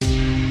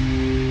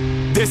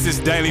This is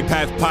Daily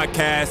Path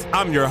Podcast.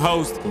 I'm your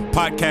host,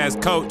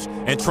 podcast coach,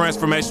 and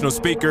transformational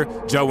speaker,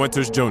 Joe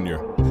Winters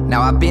Jr.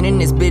 Now I've been in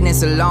this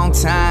business a long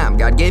time.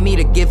 God gave me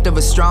the gift of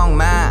a strong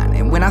mind.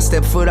 And when I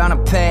step foot on a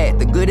path,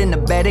 the good and the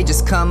bad, they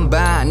just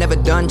combine. Never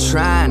done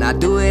trying. I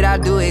do it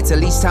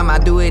till each time I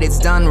do it, it's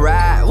done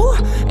right. Ooh.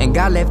 And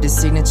God left his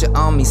signature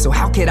on me, so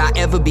how could I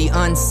ever be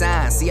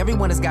unsigned? See,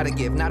 everyone has got a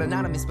gift, not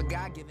anonymous, but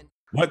God-given.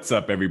 What's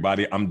up,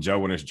 everybody? I'm Joe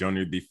Winters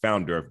Jr., the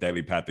founder of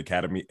Daily Path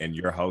Academy and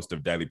your host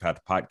of Daily Path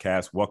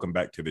Podcast. Welcome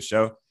back to the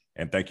show,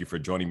 and thank you for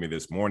joining me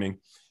this morning.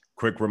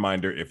 Quick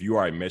reminder, if you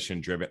are a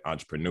mission-driven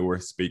entrepreneur,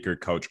 speaker,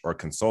 coach, or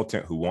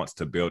consultant who wants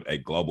to build a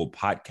global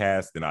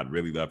podcast, then I'd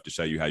really love to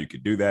show you how you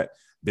could do that.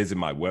 Visit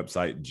my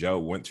website,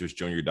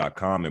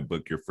 joewintersjr.com, and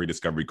book your free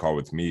discovery call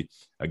with me.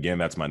 Again,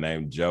 that's my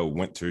name,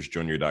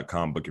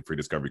 joewintersjr.com. Book your free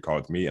discovery call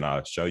with me, and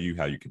I'll show you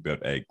how you can build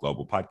a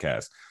global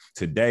podcast.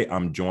 Today,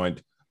 I'm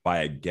joined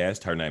by a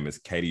guest. Her name is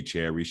Kaedy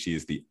Cherry. She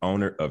is the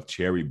owner of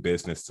Cherry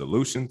Business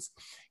Solutions.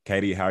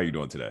 Kaedy, how are you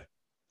doing today?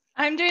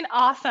 I'm doing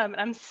awesome.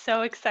 I'm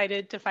so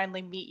excited to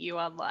finally meet you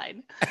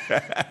online.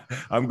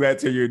 I'm glad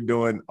to hear you're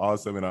doing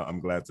awesome, and I'm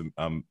glad to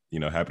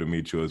happy to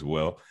meet you as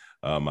well.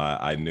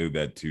 I knew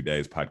that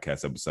today's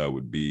podcast episode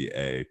would be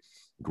a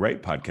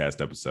great podcast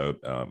episode.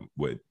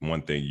 With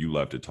one thing you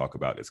love to talk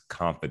about is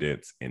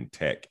confidence in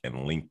tech and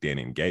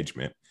LinkedIn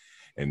engagement.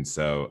 And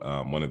so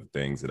one of the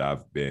things that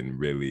I've been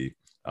really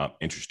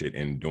interested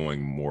in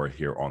doing more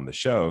here on the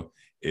show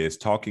is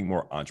talking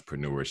more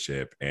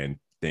entrepreneurship and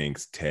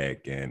things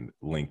tech and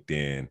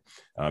LinkedIn,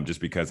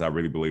 just because I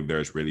really believe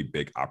there's really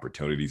big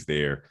opportunities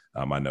there.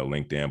 I know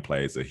LinkedIn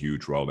plays a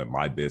huge role in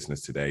my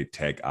business today.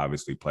 Tech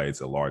obviously plays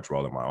a large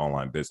role in my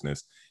online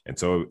business. And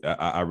so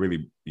I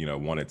really,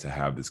 wanted to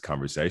have this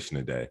conversation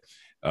today.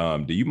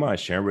 Do you mind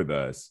sharing with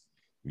us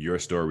your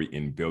story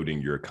in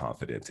building your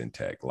confidence in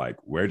tech? Like,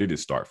 where did it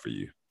start for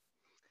you?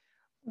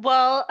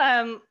 Well,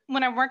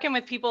 when I'm working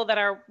with people that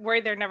are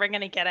worried they're never going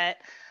to get it,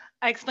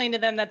 I explain to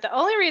them that the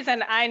only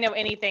reason I know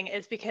anything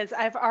is because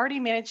I've already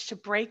managed to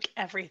break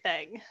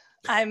everything.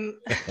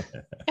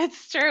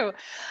 It's true.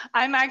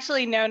 I'm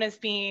actually known as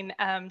being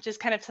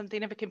just kind of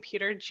something of a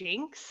computer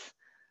jinx.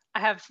 I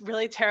have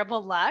really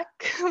terrible luck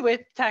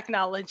with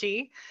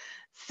technology.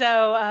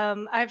 So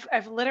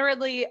I've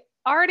literally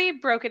already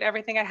broken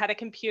everything. I had a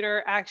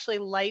computer actually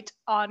light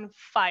on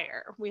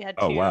fire. We had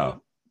to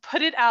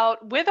put it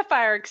out with a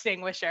fire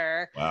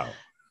extinguisher. Wow.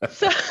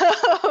 So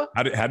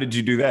how did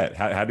you do that?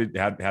 How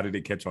did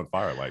it catch on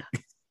fire? Like,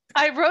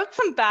 I wrote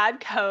some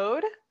bad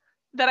code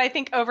that I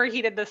think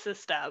overheated the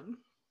system.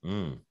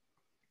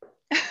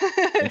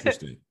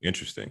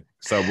 Interesting.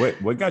 So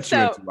what got you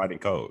into writing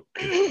code?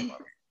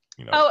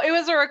 Oh, it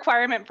was a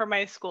requirement for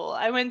my school.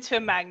 I went to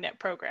a magnet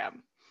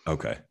program.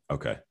 Okay.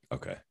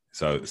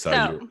 So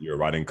you're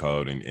writing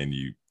code and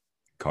you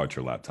caught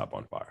your laptop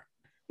on fire.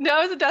 No,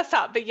 it was a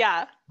desktop, but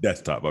yeah.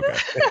 Desktop, okay.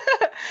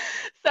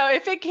 So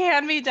if it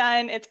can be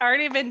done, it's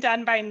already been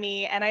done by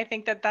me. And I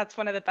think that that's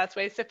one of the best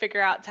ways to figure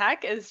out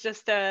tech is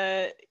just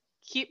to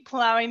keep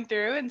plowing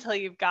through until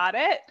you've got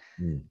it.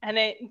 And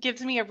it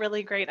gives me a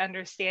really great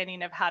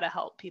understanding of how to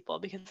help people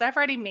because I've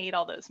already made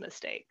all those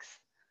mistakes.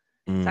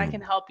 So I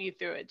can help you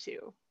through it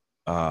too.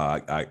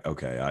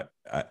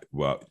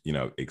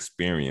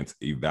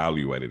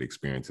 Evaluated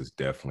experience is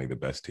definitely the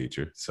best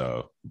teacher.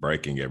 So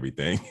breaking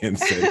everything and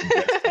setting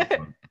that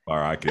on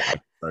fire, I can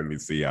certainly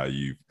see how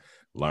you've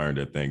learned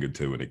a thing or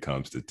two when it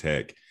comes to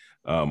tech.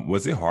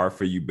 Was it hard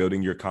for you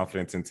building your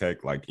confidence in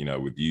tech? Like,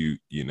 with you,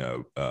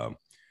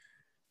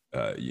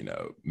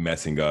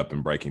 messing up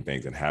and breaking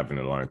things and having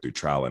to learn through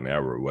trial and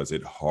error. Was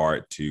it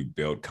hard to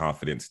build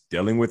confidence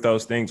dealing with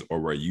those things, or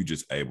were you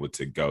just able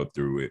to go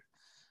through it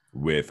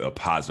with a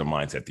positive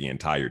mindset the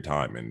entire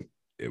time and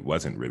it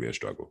wasn't really a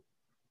struggle?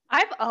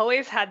 I've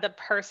always had the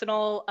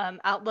personal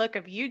outlook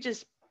of you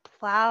just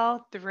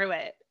plow through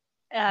it.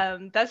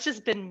 That's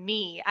just been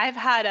me. I've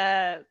had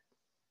a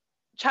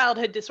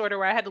childhood disorder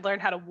where I had to learn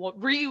how to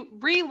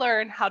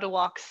relearn how to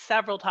walk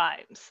several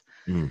times.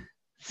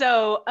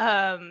 So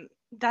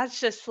that's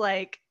just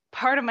like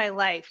part of my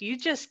life. You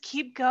just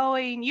keep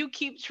going, you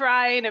keep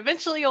trying,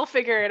 eventually you'll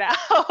figure it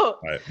out.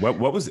 Right.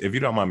 What was, if you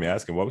don't mind me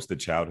asking, what was the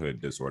childhood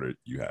disorder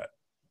you had?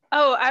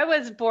 Oh, I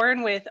was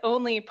born with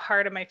only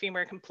part of my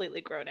femur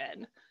completely grown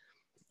in.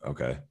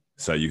 Okay.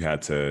 So you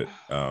had to,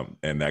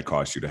 and that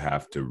caused you to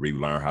have to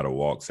relearn how to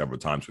walk several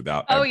times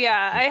without. Oh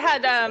yeah, I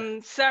had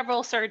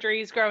several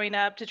surgeries growing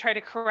up to try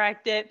to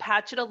correct it,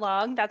 patch it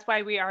along. That's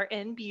why we are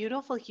in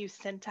beautiful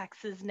Houston,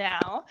 Texas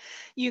now.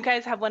 You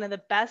guys have one of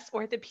the best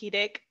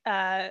orthopedic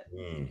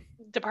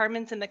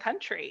departments in the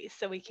country.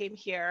 So we came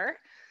here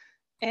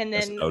and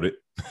then. Noted.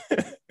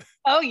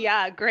 Oh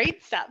yeah,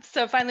 great stuff.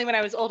 So finally, when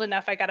I was old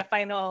enough, I got a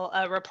final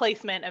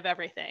replacement of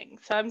everything.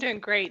 So I'm doing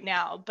great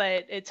now,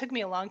 but it took me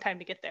a long time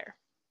to get there.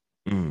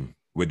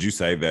 Would you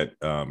say that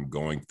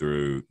going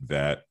through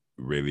that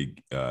really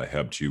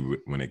helped you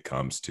when it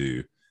comes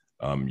to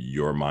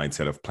your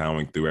mindset of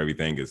plowing through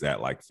everything? Is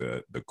that like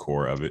the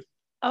core of it?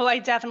 Oh, I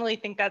definitely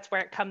think that's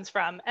where it comes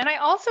from. And I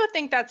also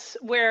think that's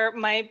where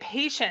my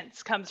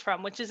patience comes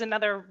from, which is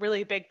another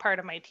really big part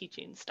of my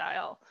teaching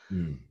style.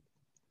 Mm.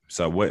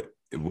 So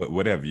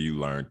what have you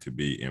learned to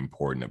be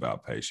important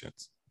about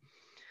patience?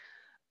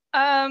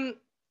 Um,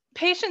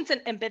 Patience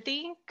and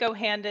empathy go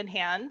hand in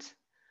hand,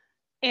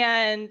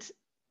 and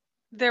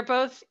they're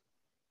both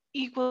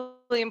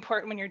equally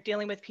important when you're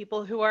dealing with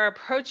people who are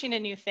approaching a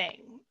new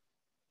thing.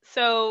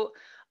 So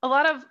a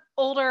lot of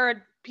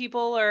older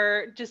people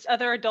or just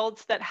other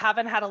adults that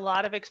haven't had a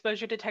lot of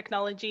exposure to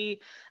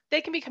technology,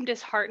 they can become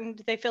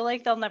disheartened. They feel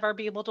like they'll never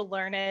be able to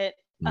learn it.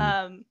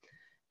 Mm.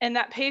 And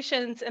that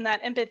patience and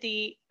that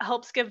empathy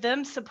helps give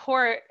them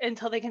support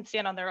until they can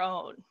stand on their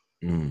own.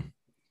 Mm.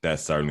 That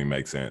certainly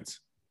makes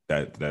sense.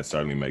 That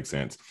certainly makes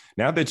sense.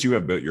 Now that you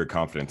have built your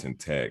confidence in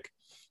tech,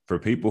 for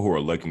people who are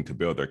looking to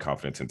build their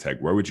confidence in tech,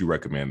 where would you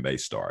recommend they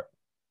start?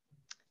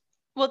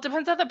 Well, it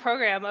depends on the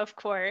program, of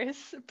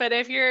course. But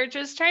if you're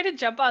just trying to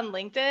jump on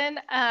LinkedIn,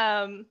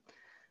 I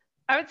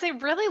would say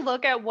really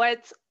look at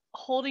what's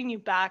holding you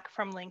back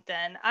from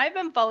LinkedIn. I've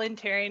been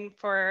volunteering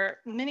for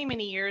many,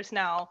 many years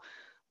now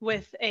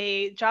with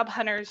a job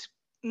hunters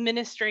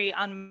ministry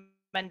on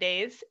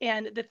Mondays.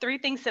 And the three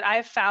things that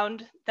I've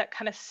found that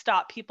kind of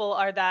stop people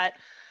are that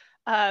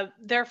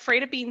they're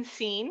afraid of being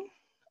seen,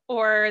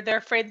 or they're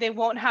afraid they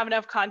won't have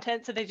enough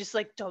content, so they just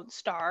like don't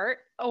start,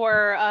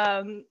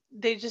 or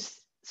they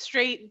just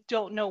straight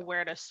don't know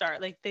where to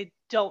start. Like they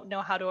don't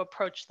know how to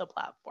approach the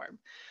platform.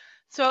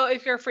 So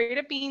if you're afraid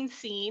of being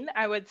seen,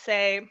 I would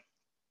say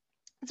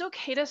it's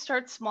okay to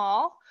start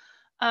small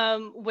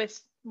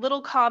with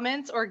little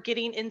comments or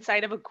getting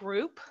inside of a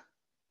group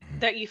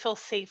that you feel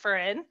safer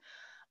in.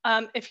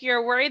 If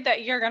you're worried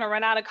that you're going to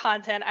run out of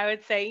content, I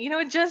would say,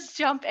 just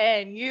jump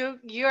in.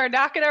 You are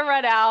not going to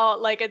run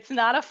out. Like it's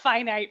not a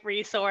finite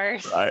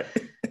resource. Right.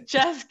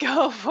 Just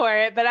go for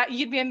it. But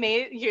you'd be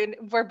amazed.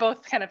 We're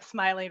both kind of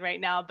smiling right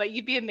now, but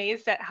you'd be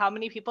amazed at how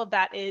many people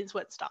that is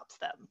what stops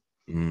them.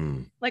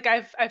 Mm. Like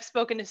I've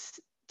spoken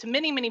to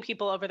many, many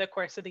people over the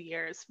course of the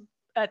years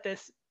at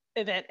this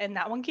event, and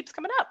that one keeps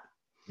coming up.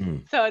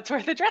 Mm. So it's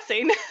worth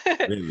addressing.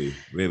 Really,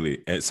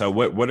 really. And so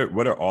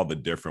what are all the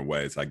different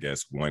ways, I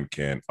guess, one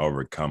can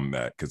overcome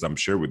that? Because I'm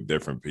sure with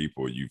different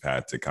people, you've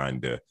had to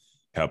kind of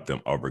help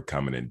them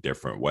overcome it in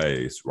different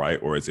ways, right?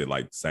 Or is it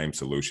like same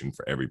solution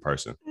for every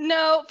person?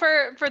 No,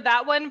 for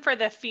that one, for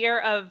the fear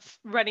of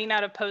running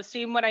out of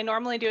posting, what I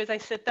normally do is I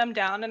sit them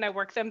down and I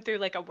work them through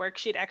like a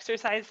worksheet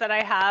exercise that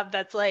I have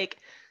that's like,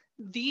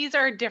 these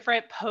are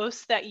different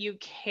posts that you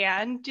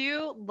can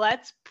do.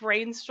 Let's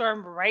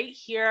brainstorm right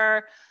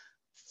here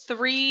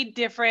 3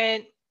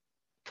 different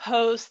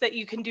posts that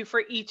you can do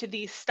for each of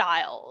these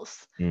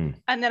styles. Mm.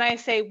 And then I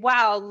say,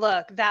 wow,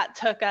 look, that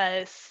took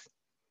us,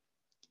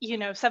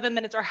 7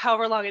 minutes or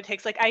however long it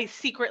takes. Like I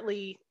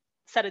secretly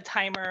set a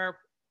timer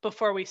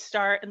before we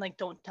start and like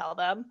don't tell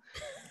them.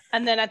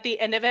 And then at the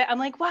end of it, I'm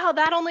like, wow,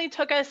 that only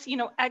took us,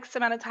 X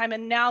amount of time.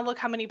 And now look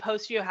how many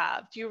posts you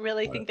have. Do you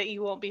really think that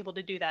you won't be able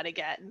to do that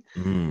again?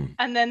 Mm.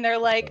 And then they're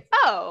like,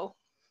 oh,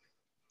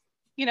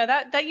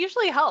 that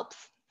usually helps.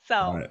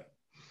 So Right.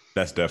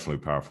 That's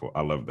definitely powerful.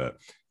 I love that.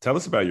 Tell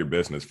us about your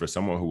business for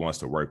someone who wants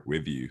to work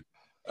with you.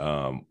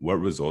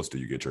 What results do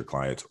you get your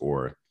clients,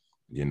 or,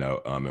 in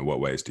what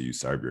ways do you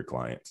serve your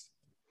clients?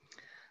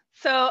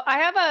 So I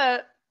have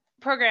a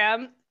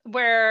program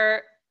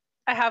where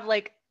I have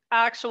like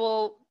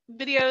actual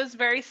videos,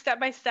 very step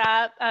by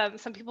step.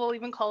 Some people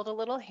even call it a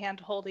little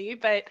hand-holdy,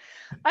 but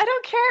I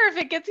don't care if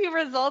it gets you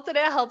results and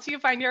it helps you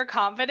find your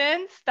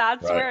confidence.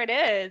 That's Right. where it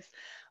is.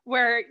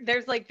 Where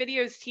there's like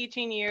videos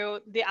teaching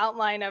you the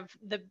outline of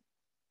the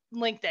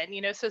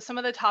LinkedIn. So some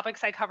of the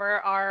topics I cover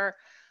are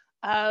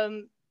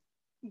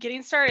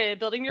getting started,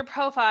 building your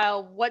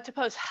profile, what to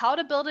post, how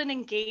to build an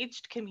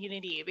engaged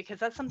community, because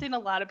that's something a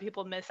lot of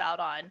people miss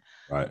out on.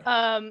 Right.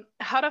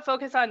 How to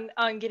focus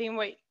on getting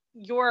what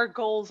your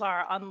goals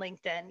are on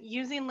LinkedIn,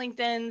 using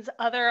LinkedIn's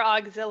other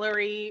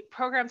auxiliary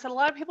programs that a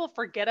lot of people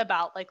forget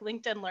about, like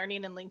LinkedIn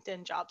Learning and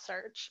LinkedIn Job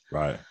Search.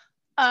 Right.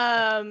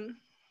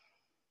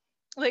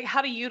 Like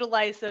how to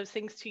utilize those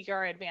things to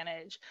your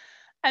advantage.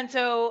 And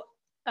so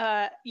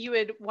you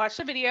would watch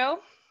the video,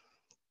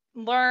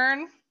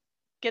 learn,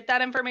 get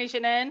that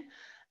information in,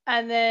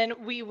 and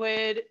then we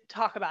would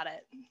talk about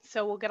it.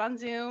 So we'll get on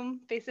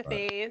Zoom face to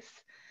face,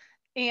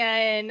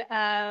 and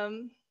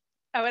I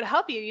would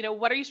help you.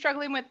 What are you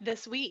struggling with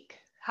this week?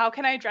 How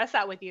can I address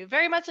that with you?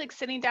 Very much like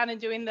sitting down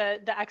and doing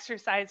the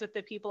exercise with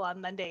the people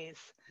on Mondays.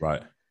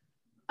 Right.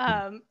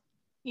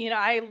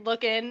 I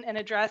look in and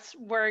address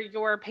where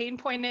your pain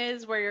point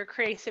is, where your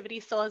creativity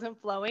still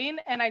isn't flowing,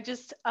 and I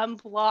just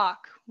unblock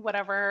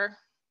whatever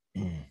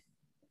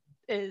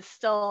is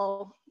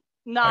still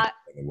not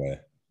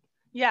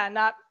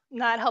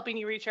not helping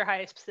you reach your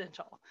highest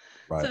potential.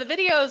 Right. So the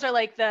videos are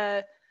like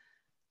the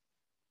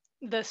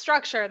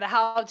structure, the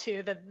how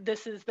to,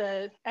 this is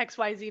the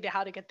XYZ to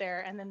how to get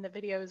there, and then the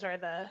videos are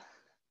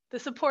the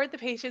support, the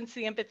patience,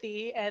 the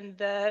empathy, and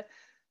the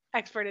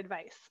expert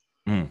advice.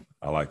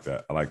 I like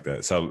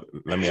that. So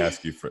let me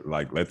ask you, for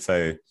like, let's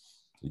say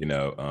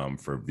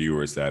for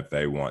viewers that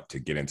they want to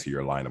get into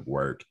your line of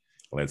work.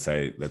 Let's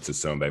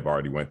assume they've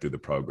already went through the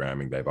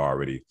programming. They've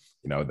already,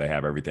 they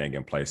have everything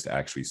in place to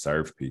actually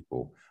serve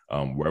people.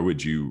 Where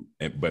would you,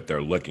 but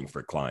they're looking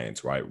for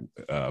clients, right?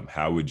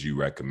 How would you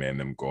recommend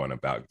them going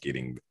about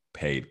getting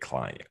paid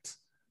clients?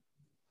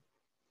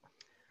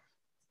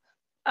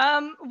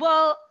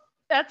 Well,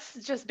 that's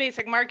just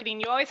basic marketing.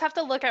 You always have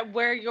to look at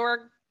where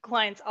your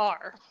clients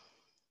are.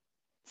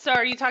 So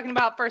are you talking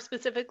about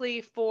specifically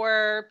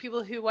for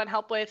people who want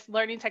help with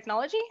learning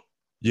technology?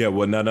 Yeah,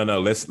 well, no.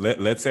 Let's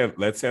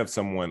have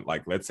someone,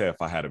 like, let's say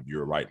if I had a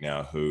viewer right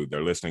now who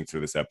they're listening to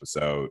this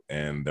episode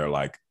and they're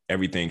like,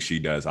 everything she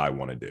does, I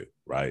want to do,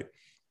 right?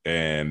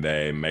 And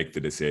they make the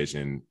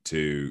decision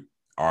to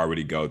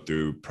already go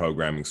through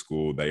programming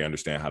school. They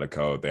understand how to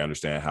code. They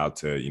understand how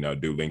to,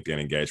 do LinkedIn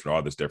engagement,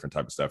 all this different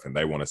type of stuff. And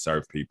they want to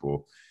serve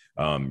people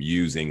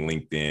using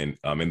LinkedIn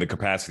in the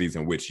capacities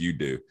in which you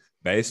do.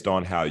 Based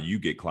on how you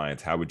get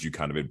clients, how would you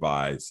kind of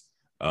advise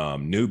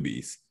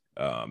newbies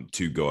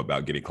to go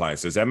about getting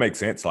clients? Does that make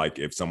sense? Like,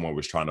 if someone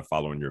was trying to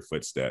follow in your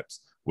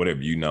footsteps, what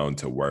have you known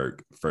to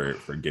work for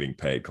getting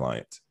paid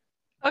clients?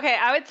 Okay,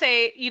 I would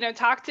say,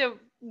 talk to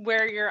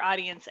where your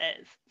audience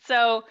is.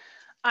 So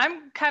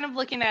I'm kind of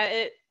looking at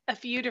it a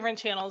few different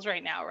channels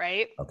right now,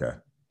 right? Okay.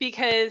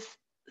 Because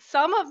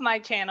some of my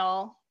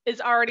channel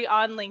is already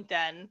on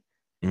LinkedIn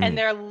and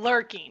they're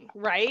lurking,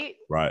 right?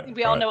 Right.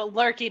 We all know what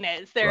lurking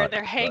is.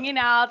 They're hanging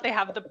out, they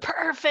have the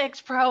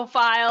perfect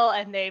profile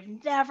and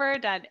they've never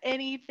done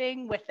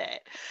anything with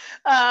it.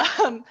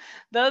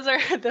 Those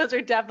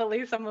are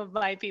definitely some of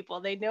my people.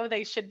 They know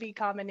they should be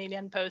commenting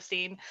and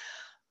posting,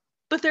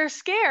 but they're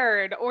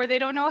scared, or they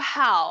don't know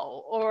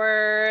how,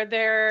 or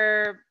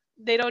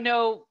they don't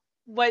know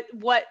what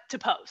to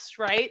post,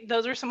 right?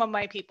 Those are some of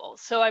my people.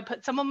 So I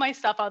put some of my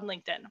stuff on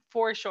LinkedIn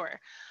for sure.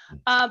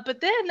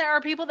 But then there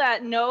are people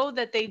that know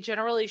that they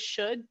generally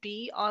should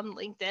be on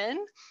LinkedIn,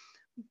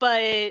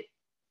 but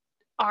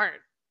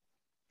aren't,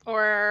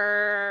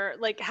 or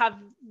like have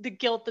the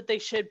guilt that they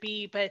should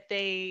be, but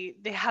they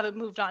haven't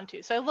moved on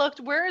to. So I looked,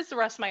 where is the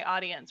rest of my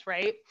audience,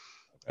 right?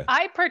 Okay.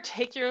 I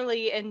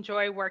particularly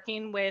enjoy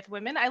working with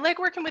women. I like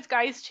working with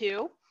guys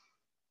too,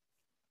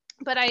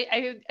 but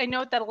I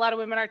note that a lot of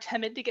women are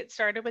timid to get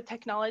started with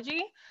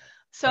technology.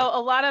 So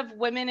a lot of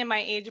women in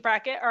my age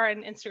bracket are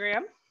on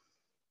Instagram.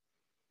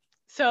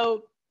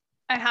 So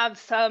I have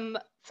some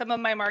of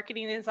my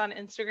marketing is on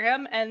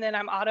Instagram, and then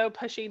I'm auto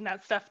pushing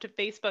that stuff to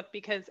Facebook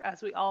because,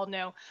 as we all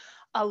know,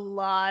 a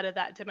lot of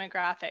that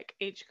demographic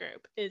age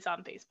group is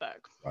on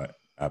Facebook. Right.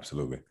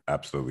 Absolutely.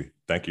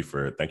 Thank you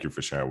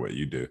for sharing what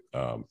you do,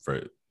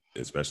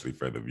 especially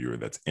for the viewer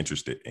that's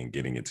interested in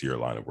getting into your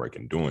line of work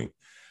and doing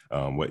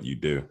what you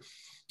do.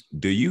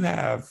 Do you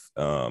have,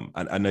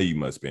 I know you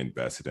must be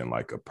invested in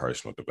like a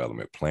personal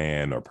development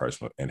plan or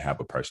have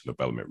a personal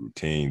development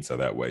routine, so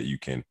that way you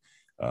can,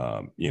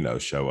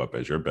 show up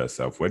as your best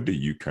self. What do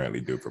you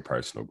currently do for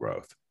personal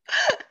growth?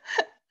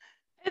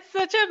 It's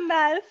such a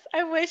mess.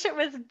 I wish it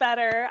was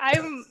better.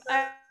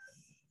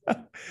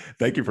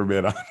 Thank you for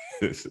being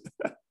honest.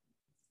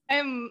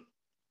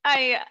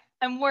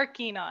 I'm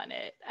working on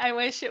it. I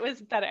wish it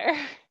was better.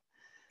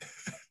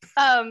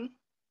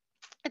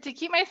 To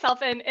keep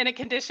myself in a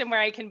condition where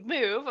I can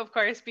move, of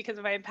course, because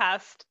of my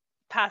past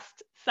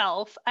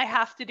self, I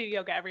have to do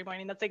yoga every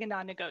morning. That's like a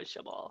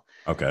non-negotiable.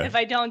 Okay. If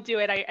I don't do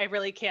it, I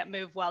really can't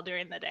move well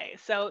during the day.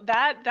 So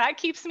that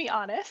keeps me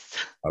honest.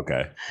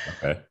 Okay.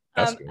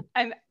 That's good.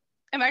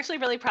 I'm actually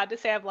really proud to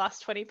say I've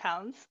lost 20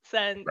 pounds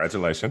since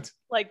congratulations.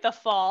 Like the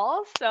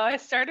fall. So I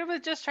started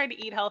with just trying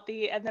to eat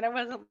healthy, and then I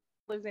wasn't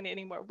losing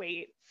any more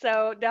weight.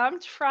 So now I'm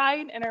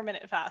trying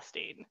intermittent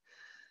fasting.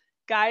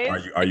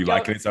 Guys, are you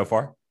liking it so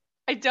far?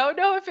 I don't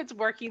know if it's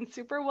working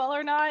super well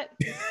or not.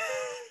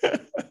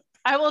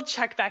 I will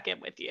check back in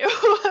with you.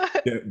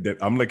 Yeah,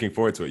 I'm looking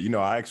forward to it.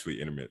 I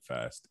actually intermittent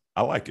fast.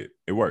 I like it.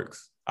 It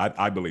works.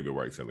 I believe it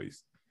works, at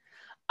least.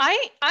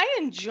 I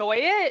enjoy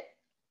it.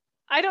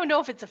 I don't know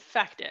if it's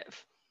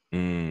effective,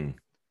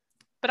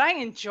 but I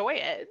enjoy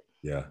it.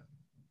 Yeah.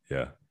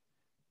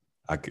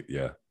 I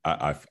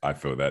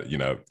feel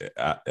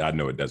that, I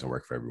know it doesn't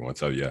work for everyone.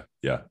 So yeah,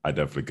 I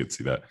definitely could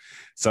see that.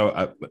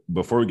 So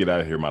before we get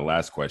out of here, my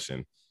last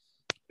question,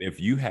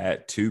 if you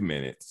had 2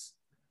 minutes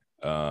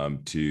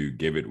to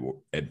give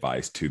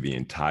advice to the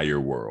entire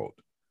world,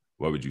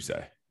 what would you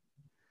say?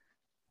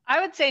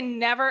 I would say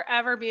never,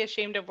 ever be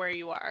ashamed of where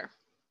you are.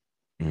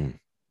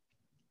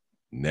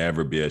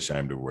 Never be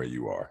ashamed of where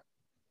you are.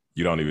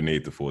 You don't even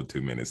need the full 2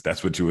 minutes.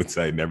 That's what you would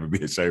say. Never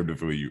be ashamed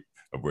of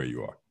where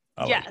you are.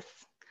 Yes.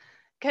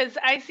 Because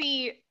I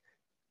see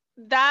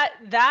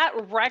that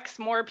wrecks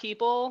more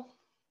people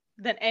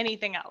than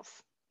anything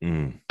else.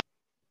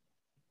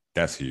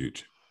 That's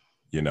huge.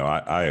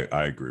 I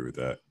agree with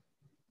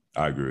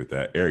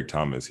that. Eric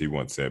Thomas, he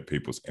once said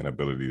people's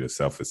inability to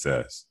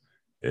self-assess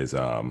is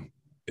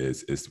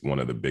one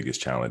of the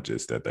biggest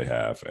challenges that they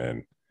have.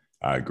 And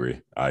I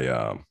agree.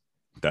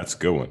 That's a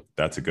good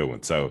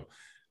one. So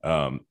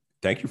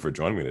thank you for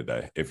joining me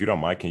today. If you don't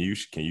mind, can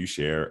you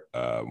share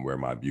where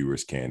my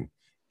viewers can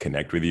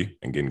connect with you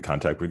and get in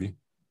contact with you?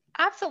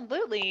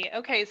 Absolutely.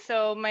 Okay,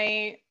 so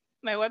my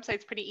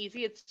website's pretty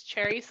easy. It's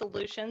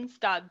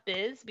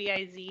cherrysolutions.biz,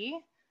 B-I-Z.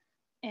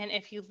 And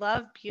if you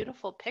love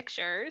beautiful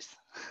pictures,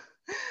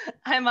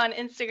 I'm on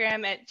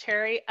Instagram at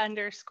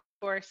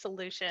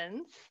cherry_solutions.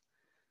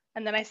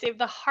 And then I saved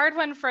the hard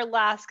one for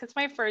last because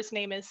my first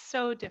name is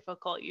so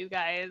difficult, you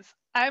guys.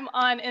 I'm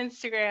on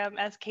Instagram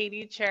as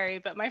Kaedy Cherry,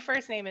 but my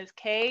first name is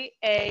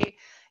Kaedy.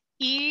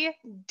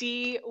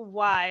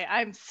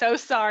 I'm so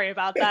sorry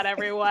about that,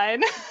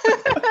 everyone.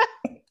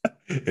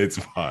 It's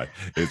fine.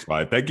 It's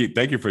fine. Thank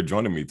you for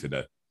joining me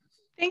today.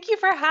 Thank you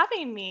for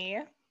having me.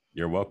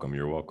 You're welcome.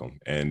 You're welcome.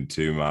 And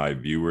to my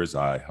viewers,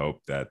 I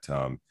hope that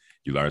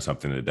you learned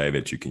something today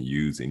that you can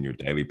use in your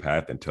daily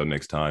path. Until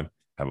next time,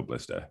 have a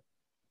blessed day.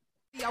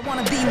 I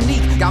wanna be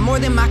unique, got more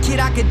than my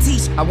kid I could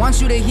teach. I want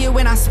you to hear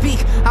when I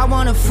speak. I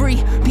wanna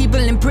free people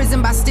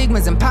imprisoned by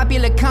stigmas and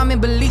popular common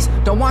beliefs.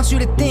 Don't want you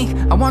to think,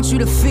 I want you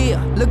to feel.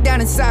 Look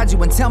down inside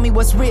you and tell me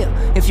what's real.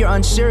 If you're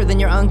unsure, then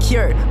you're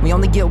uncured. We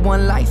only get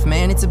one life,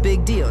 man, it's a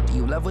big deal. Do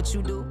you love what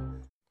you do?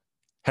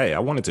 Hey, I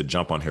wanted to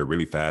jump on here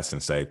really fast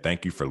and say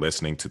thank you for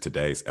listening to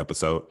today's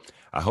episode.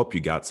 I hope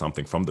you got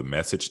something from the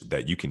message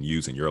that you can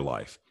use in your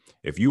life.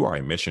 If you are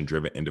a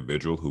mission-driven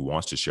individual who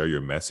wants to share your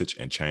message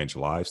and change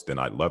lives, then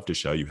I'd love to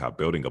show you how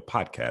building a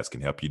podcast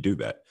can help you do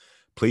that.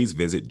 Please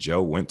visit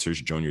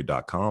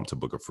joewintersjr.com to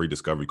book a free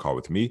discovery call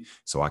with me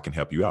so I can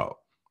help you out.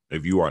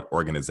 If you are an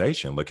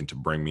organization looking to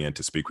bring me in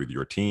to speak with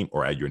your team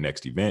or at your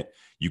next event,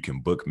 you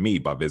can book me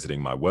by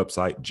visiting my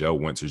website,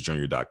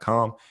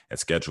 joewintersjr.com, and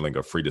scheduling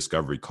a free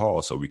discovery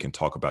call so we can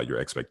talk about your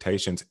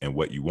expectations and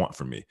what you want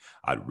from me.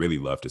 I'd really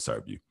love to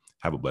serve you.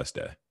 Have a blessed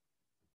day.